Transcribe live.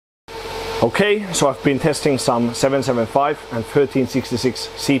Okay, so I've been testing some 775 and 1366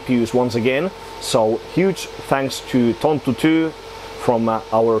 CPUs once again. So huge thanks to Tonttu2 from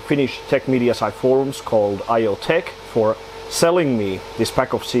our Finnish tech media site forums called IO Tech for selling me this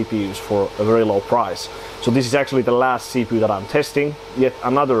pack of CPUs for a very low price. So this is actually the last CPU that I'm testing, yet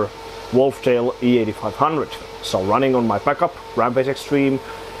another Wolftail E8500. So running on my backup Rampage Extreme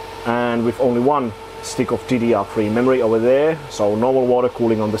and with only one stick of DDR3 memory over there, so normal water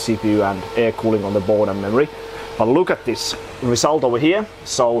cooling on the CPU and air cooling on the board and memory. But look at this result over here.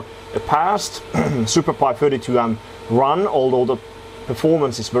 So a past SuperPi 32M run, although the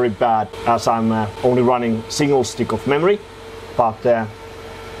performance is very bad as I'm only running single stick of memory, but at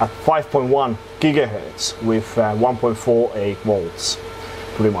 5.1 gigahertz with 1.48 volts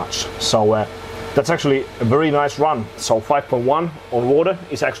pretty much. So that's actually a very nice run. So 5.1 on water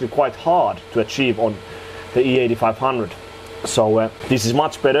is actually quite hard to achieve on the E8500. So this is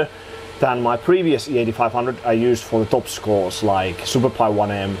much better than my previous E8500 I used for the top scores like SuperPi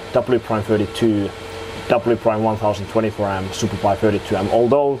 1M, W'32, W'1024M, SuperPi 32M.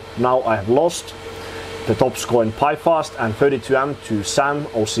 Although now I have lost the top score in PiFast and 32M to SAM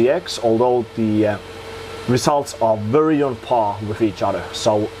OCX, although the results are very on par with each other.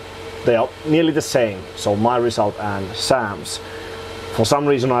 So they are nearly the same, so my result and Sam's. For some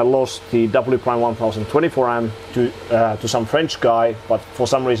reason I lost the W'1024M to some French guy, but for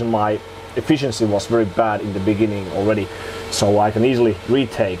some reason my efficiency was very bad in the beginning already, so I can easily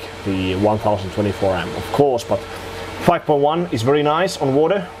retake the 1024M of course. But 5.1 is very nice on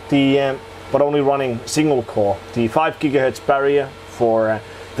water, but only running single core. The 5 GHz barrier for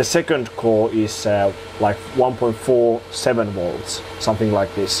the second core is like 1.47 volts, something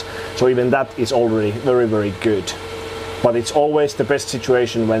like this. So even that is already very, very good. But it's always the best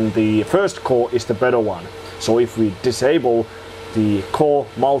situation when the first core is the better one. So if we disable the core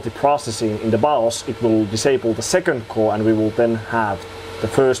multiprocessing in the BIOS, it will disable the second core and we will then have the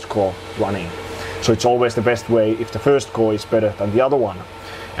first core running. So it's always the best way if the first core is better than the other one.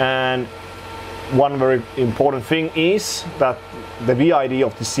 And one very important thing is that the VID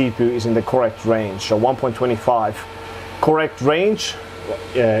of the CPU is in the correct range. So 1.25 correct range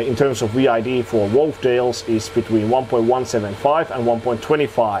in terms of VID for Wolftails is between 1.175 and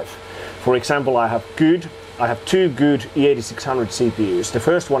 1.25. For example, I have two good E8600 CPUs. The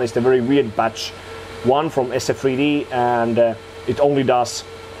first one is the very weird batch one from SF3D, and it only does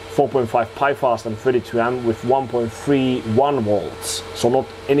 4.5 PiFast and 32M with 1.31 volts. So not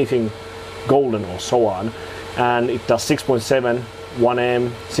anything golden or so on, and it does 6.7 1M,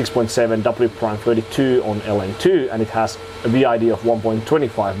 6.7 W'32 on LN2, and it has a VID of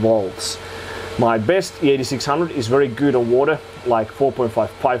 1.25 volts. My best E8600 is very good on water, like 4.5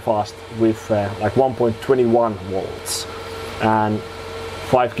 PiFast with like 1.21 volts and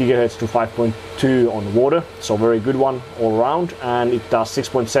 5 GHz to 5.2 on water, so very good one all around. And it does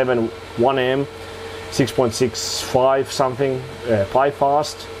 6.7 1M, 6.65 something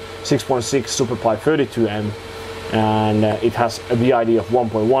PiFast, 6.6 SuperPi 32M, and it has a VID of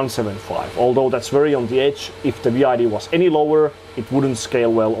 1.175. Although that's very on the edge. If the VID was any lower, it wouldn't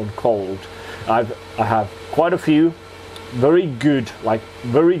scale well on cold. I have quite a few very good, like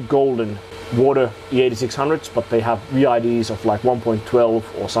very golden water E8600s, but they have VIDs of like 1.12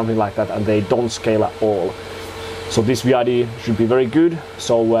 or something like that, and they don't scale at all. So this VID should be very good.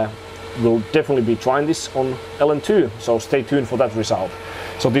 So we'll definitely be trying this on LN2, so stay tuned for that result.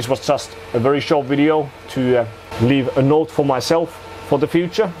 So this was just a very short video to leave a note for myself for the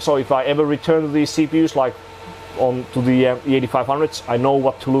future. So if I ever return to these CPUs like on to the E8500s, I know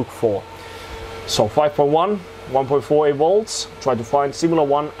what to look for. So 5.1, 1.48 volts, try to find similar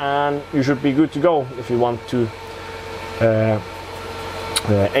one and you should be good to go if you want to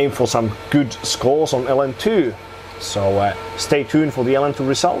aim for some good scores on LN2. So stay tuned for the LN2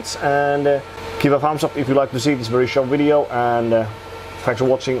 results, and give a thumbs up if you like to see this very short video, and thanks for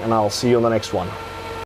watching, and I'll see you on the next one.